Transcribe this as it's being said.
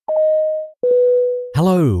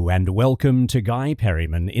Hello and welcome to Guy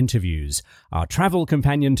Perryman Interviews. Our travel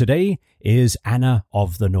companion today is Anna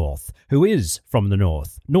of the North, who is from the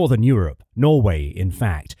North, Northern Europe, Norway in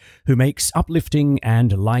fact, who makes uplifting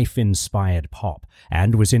and life-inspired pop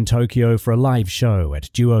and was in Tokyo for a live show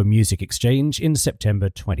at Duo Music Exchange in September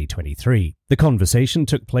 2023. The conversation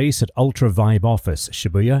took place at Ultra Vibe Office,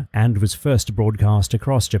 Shibuya, and was first broadcast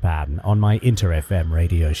across Japan on my Inter FM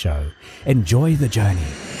radio show. Enjoy the journey.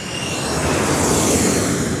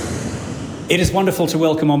 It is wonderful to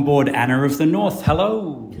welcome on board Anna of the North.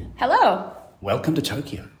 Hello. Hello. Welcome to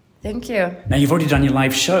Tokyo. Thank you. Now, you've already done your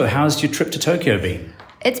live show. How's your trip to Tokyo been?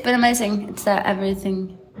 It's been amazing. It's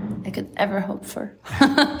everything I could ever hope for.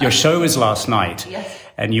 Your show was last night. Yes.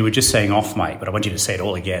 And you were just saying off mic, but I want you to say it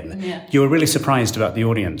all again. Yeah. You were really surprised about the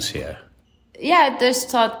audience here. Yeah, I just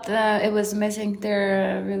thought it was amazing.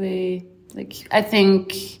 They're really, I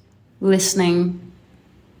think, listening...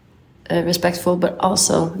 respectful, but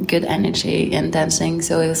also good energy and dancing.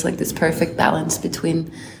 So it was this perfect balance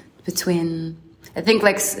between. I think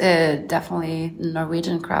definitely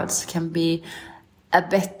Norwegian crowds can be a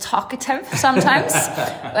bit talkative sometimes.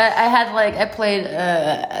 But I played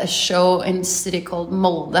a show in a city called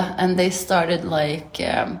Molde, and they started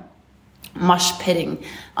mosh pitting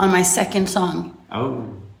on my second song. Oh.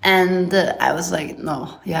 And I was like,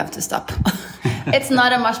 no, you have to stop. It's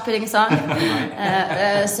not a mosh pitting song.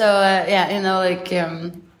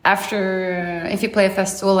 After, if you play a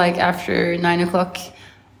festival, after 9 o'clock,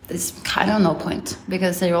 there's kind of no point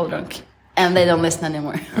because they're all drunk and they don't listen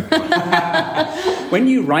anymore. When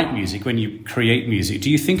you write music, when you create music, do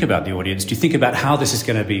you think about the audience? Do you think about how this is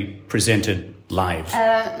going to be presented live?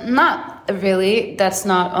 Not really. That's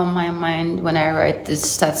not on my mind when I write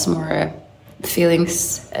this. That's more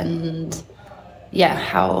feelings and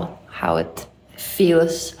how it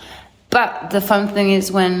feels. But the fun thing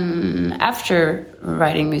is when after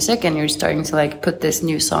writing music and you're starting to put these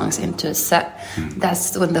new songs into a set,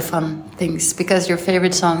 that's when the fun things, because your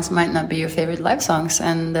favorite songs might not be your favorite live songs.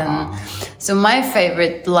 And then so my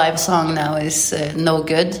favorite live song now is No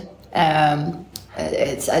Good.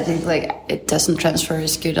 I think it doesn't transfer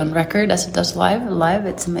as good on record as it does live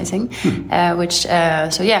it's amazing.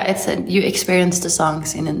 You experience the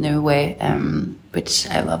songs in a new way, which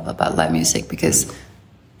I love about live music, because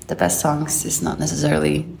the best songs is not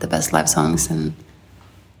necessarily the best live songs. And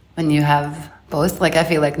when you have both, I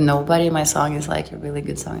feel like Nobody, my song, is a really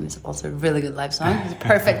good song, and it's also a really good live song. It's a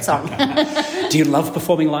perfect song. Do you love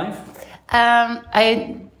performing live?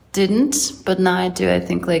 I didn't, but now I do. I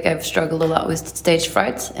think I've struggled a lot with stage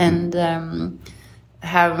fright, and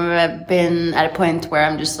have been at a point where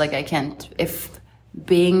I'm just I can't. If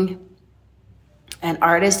being an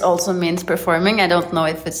artist also means performing, I don't know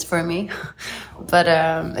if it's for me. But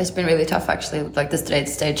it's been really tough, actually, the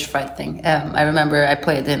stage fright thing. I remember I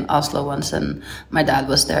played in Oslo once, and my dad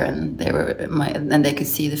was there, and they could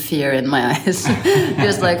see the fear in my eyes,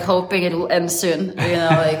 just hoping it will end soon.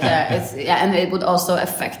 And it would also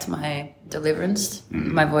affect my deliverance,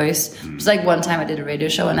 my voice. It was one time I did a radio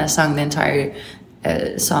show, and I sang the entire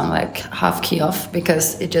song half key off,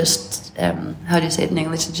 because it just how do you say it in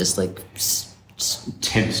English? It just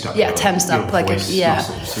tensed up. Yeah, tensed up. Muscles,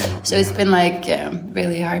 So it's been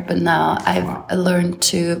really hard, but now I've learned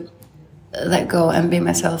to let go and be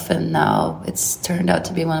myself, and now it's turned out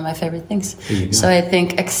to be one of my favorite things. So I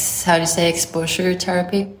think exposure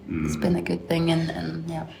therapy has been a good thing, and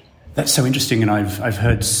yeah. That's so interesting, and I've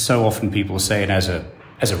heard so often people say, and as a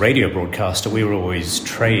radio broadcaster, we were always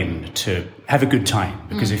trained to have a good time,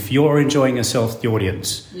 because if you're enjoying yourself, the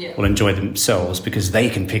audience will enjoy themselves, because they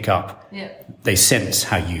can pick up, they sense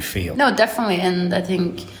how you feel. No, definitely. And I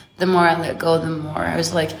think the more I let go, the more I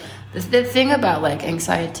was the thing about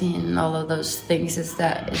anxiety and all of those things is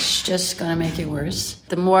that it's just going to make it worse.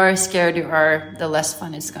 The more scared you are, the less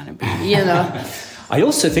fun it's going to be, I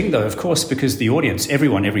also think, though, of course, because the audience,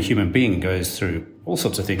 every human being goes through all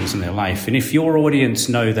sorts of things in their life. And if your audience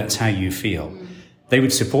know that's how you feel, they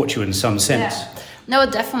would support you in some sense. Yeah. No,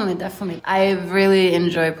 definitely. I really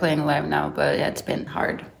enjoy playing live now, but it's been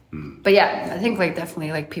hard. But I think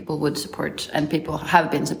definitely people would support, and people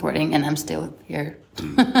have been supporting, and I'm still here.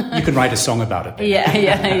 You can write a song about it.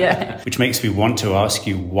 Yeah. Which makes me want to ask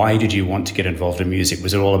you, why did you want to get involved in music?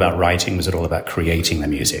 Was it all about writing? Was it all about creating the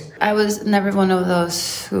music? I was never one of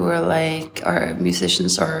those who were or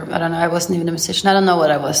musicians, or I don't know, I wasn't even a musician. I don't know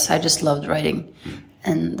what I was. I just loved writing.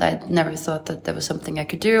 And I never thought that there was something I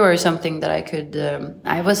could do, or something that I could,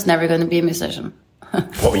 I was never going to be a musician.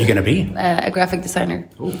 What were you going to be? A graphic designer.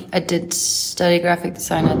 Ooh. I did study graphic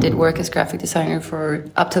design. I did work as graphic designer for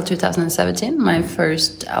up till 2017. My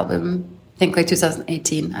first album, I think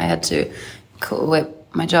 2018, I had to quit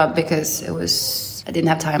my job because I didn't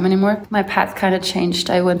have time anymore. My path kind of changed.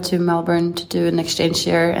 I went to Melbourne to do an exchange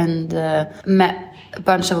year and met a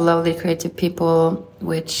bunch of lovely creative people,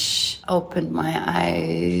 which opened my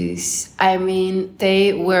eyes. I mean,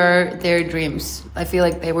 they were their dreams. I feel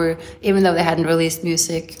like they were, even though they hadn't released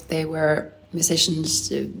music, they were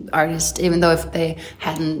musicians, artists. Even though if they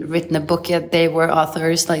hadn't written a book yet, they were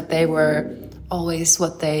authors. Like, they were always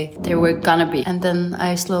what they were gonna be. And then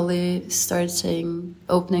I slowly started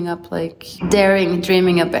opening up, like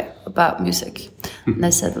dreaming a bit about music. And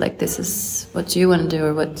I said, like, this is what you want to do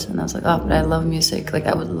or what? And I was like, oh, but I love music. Like,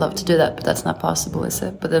 I would love to do that, but that's not possible, is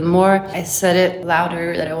it? But the more I said it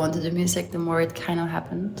louder that I wanted to do music, the more it kind of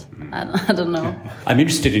happened. I don't know. I'm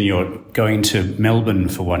interested in your going to Melbourne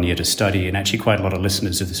for 1 year to study, and actually quite a lot of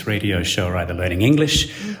listeners of this radio show are either learning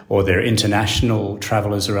English or they're international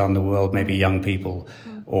travelers around the world, maybe young people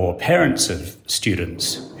or parents of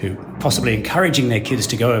students who possibly encouraging their kids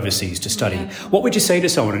to go overseas to study. Yeah. What would you say to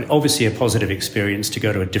someone? Obviously a positive experience to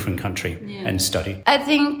go to a different country and study. I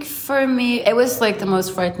think for me, it was like the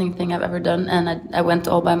most frightening thing I've ever done. And I went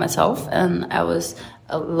all by myself, and I was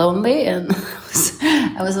lonely, and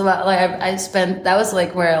I was a lot like that was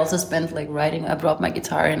like where I also spent like writing. I brought my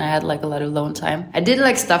guitar and I had like a lot of alone time. I did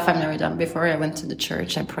like stuff I've never done before. I went to the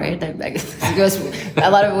church, I prayed, it was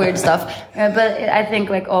a lot of weird stuff. But I think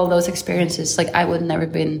like all those experiences, like I would never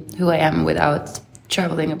been who I am without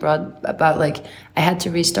traveling abroad. About like I had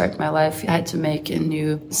to restart my life. I had to make a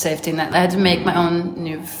new safety net. I had to make my own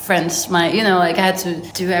new friends. Like I had to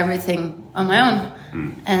do everything on my own.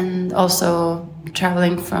 And also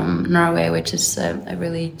traveling from Norway, which is a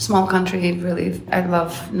really small country. Really, I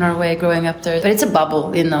love Norway growing up there, but it's a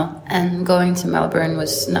bubble, and going to Melbourne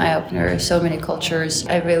was an eye-opener. So many cultures.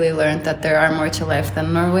 I really learned that there are more to life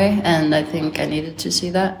than Norway, and I think I needed to see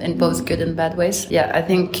that in both good and bad ways. Yeah, I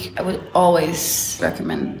think I would always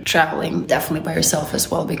recommend traveling, definitely by yourself as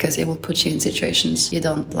well, because it will put you in situations you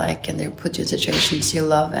don't like, and they will put you in situations you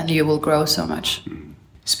love, and you will grow so much.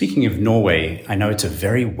 Speaking of Norway, I know it's a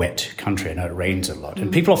very wet country. I know it rains a lot.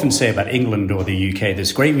 And people often say about England or the UK,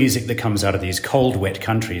 there's great music that comes out of these cold, wet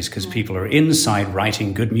countries because people are inside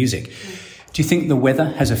writing good music. Do you think the weather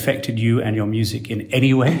has affected you and your music in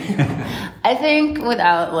any way? I think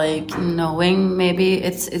without like knowing, maybe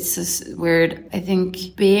it's just weird. I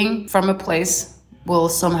think being from a place will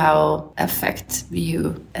somehow affect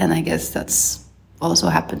you. And I guess that's also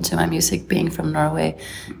happened to my music, being from Norway.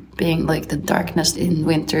 Being like the darkness in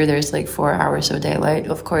winter, there's like 4 hours of daylight.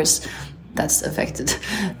 Of course, that's affected.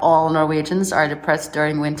 All Norwegians are depressed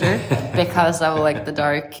during winter because of like the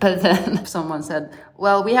dark. But then someone said,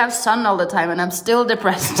 well, we have sun all the time and I'm still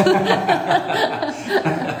depressed. I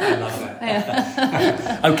love that.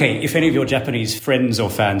 Yeah. Okay, if any of your Japanese friends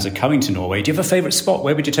or fans are coming to Norway, do you have a favourite spot?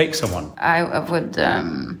 Where would you take someone? I would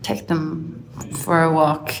take them for a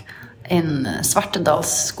walk in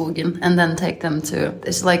Svartedalsskogen, and then take them to,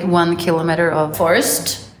 it's like 1 kilometer of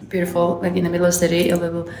forest, beautiful, like in the middle of the city, a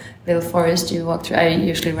little forest you walk through. I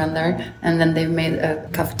usually run there, and then they've made a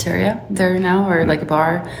cafeteria there now, or like a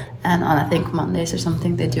bar, and on I think Mondays or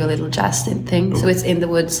something they do a little jazz thing. So it's in the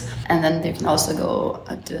woods, and then they can also go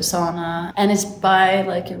to a sauna, and it's by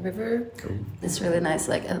like a river. Cool. It's really nice,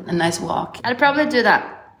 like a nice walk. I'd probably do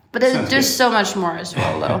that. But there's so much more as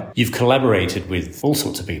well, though. You've collaborated with all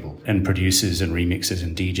sorts of people, and producers and remixers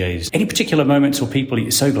and DJs. Any particular moments or people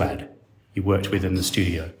you're so glad you worked with in the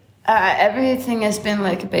studio? Everything has been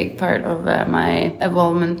like a big part of my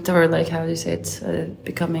evolvement, or like, how do you say it,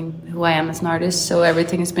 becoming who I am as an artist. So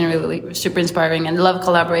everything has been really super inspiring, and I love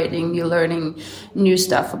collaborating. You're learning new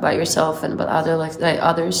stuff about yourself and about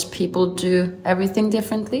others. People do everything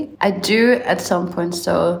differently. I do at some point,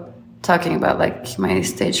 so talking about like my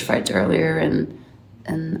stage fright earlier, and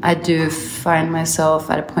I do find myself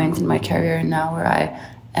at a point in my career now where I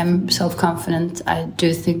am self-confident. I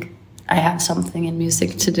do think I have something in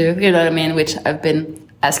music to do, you know what I mean? Which I've been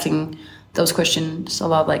asking those questions a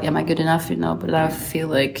lot, like, am I good enough, but I feel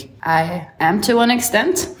like I am to one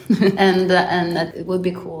extent. and that it would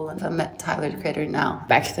be cool if I met Tyler, the Creator, now.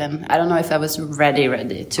 Back then, I don't know if I was ready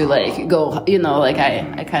to like go, like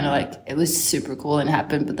I kind of like, it was super cool and it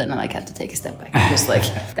happened, but then I like had to take a step back. Just like,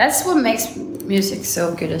 that's what makes music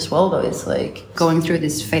so good as well, though. It's like going through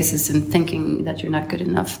these phases and thinking that you're not good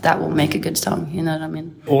enough. That will make a good song, you know what I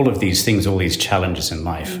mean? All of these things, all these challenges in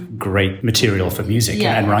life, great material for music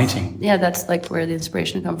and writing. Yeah, that's like where the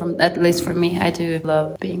inspiration comes from. At least for me, I do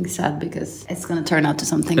love being sad because it's going to turn out to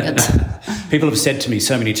something good. People have said to me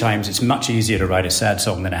so many times, it's much easier to write a sad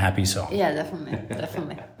song than a happy song. Yeah,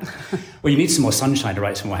 definitely. Well, you need some more sunshine to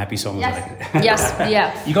write some more happy songs. Yes, yes,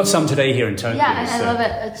 yeah. You got some today here in Tokyo. Yeah, I love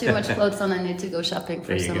it. Too much clothes on. I need to go shopping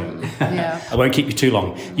for some. Yeah. I won't keep you too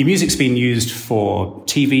long. Your music's been used for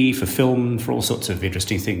TV, for film, for all sorts of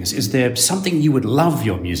interesting things. Is there something you would love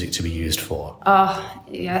your music to be used for?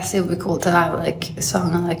 Yes, it would be cool to have like a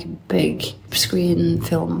song on like a big screen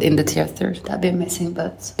film in the theater. That'd be amazing.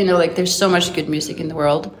 But like there's so much good music in the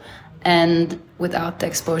world. And without the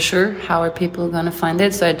exposure, how are people going to find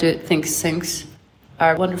it? So I do think syncs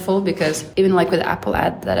are wonderful because even like with the Apple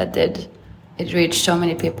ad that I did, it reached so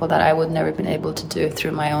many people that I would never been able to do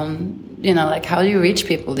through my own, like how do you reach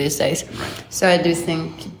people these days? So I do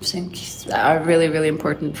think syncs are really, really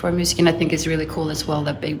important for music. And I think it's really cool as well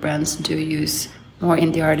that big brands do use more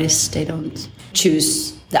indie artists. They don't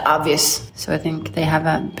choose the obvious. So I think they have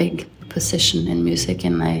a big position in music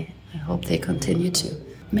and I hope they continue to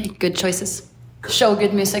make good choices, show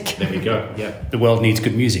good music. There you go. Yeah, the world needs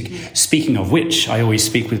good music. Speaking of which, I always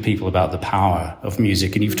speak with people about the power of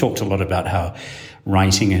music, and you've talked a lot about how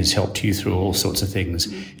writing has helped you through all sorts of things.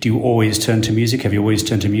 Do you always turn to music? Have you always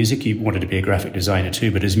turned to music? You wanted to be a graphic designer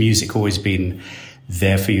too, but has music always been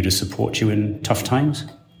there for you to support you in tough times?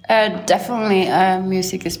 Definitely,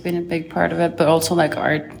 music has been a big part of it, but also like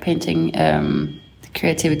art, painting,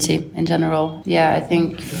 creativity in general. Yeah, I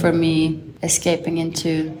think for me, escaping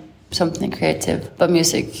into something creative, but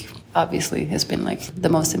music obviously has been like the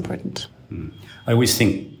most important. I always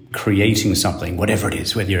think creating something, whatever it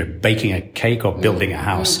is, whether you're baking a cake or building a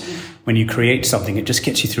house, when you create something, it just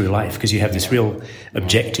gets you through life because you have this real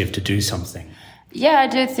objective to do something. Yeah, I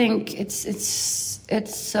do think it's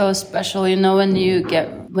so special, when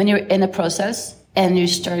you're in a process and you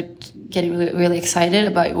start getting really, really excited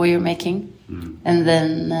about what you're making, and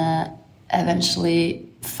then eventually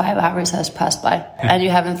 5 hours has passed by and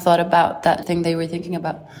you haven't thought about that thing that you were thinking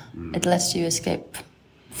about. It lets you escape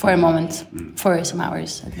for a moment, for some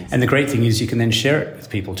hours. And the great thing is you can then share it with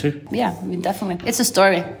people too. Yeah, definitely. It's a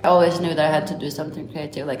story. I always knew that I had to do something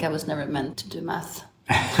creative. Like I was never meant to do math.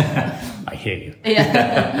 I hear you.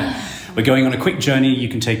 Yeah. We're going on a quick journey. You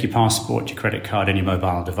can take your passport, your credit card, and your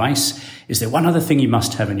mobile device. Is there one other thing you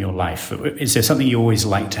must have in your life? Is there something you always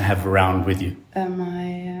like to have around with you?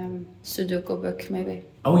 My Sudoku book, maybe.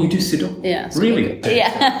 Oh, you do Sudoku? Yeah. Sudoku. Really?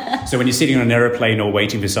 Yeah. So when you're sitting on an aeroplane or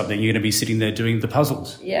waiting for something, you're going to be sitting there doing the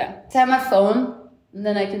puzzles? Yeah. I have my phone, and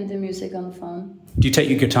then I can do music on the phone. Do you take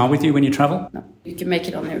your guitar with you when you travel? No, you can make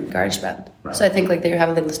it on your GarageBand. Right. So I think like they have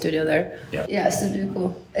a little studio there. Yeah,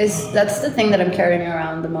 Sudoku. That's the thing that I'm carrying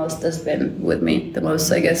around the most, has been with me the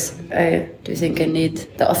most, I guess. I do think I need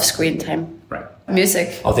the off-screen time. Right.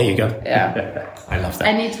 Music. Oh, there you go. Yeah. I love that.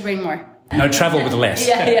 I need to bring more. No, travel with less.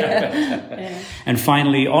 Yeah. And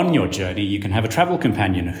finally, on your journey, you can have a travel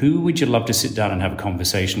companion. Who would you love to sit down and have a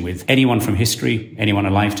conversation with? Anyone from history? Anyone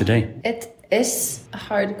alive today? It is a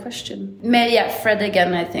hard question. Maybe, Fred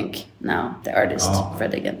again, I think, now. The artist,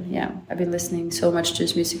 Fred again. Yeah. I've been listening so much to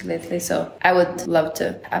his music lately, so I would love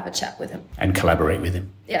to have a chat with him. And collaborate with him.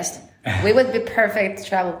 Yes. We would be perfect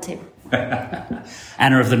travel team.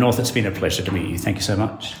 Anna of the North, it's been a pleasure to meet you. Thank you so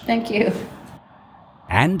much. Thank you.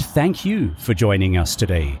 And thank you for joining us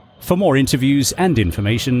today. For more interviews and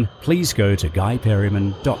information, please go to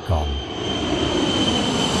guyperryman.com.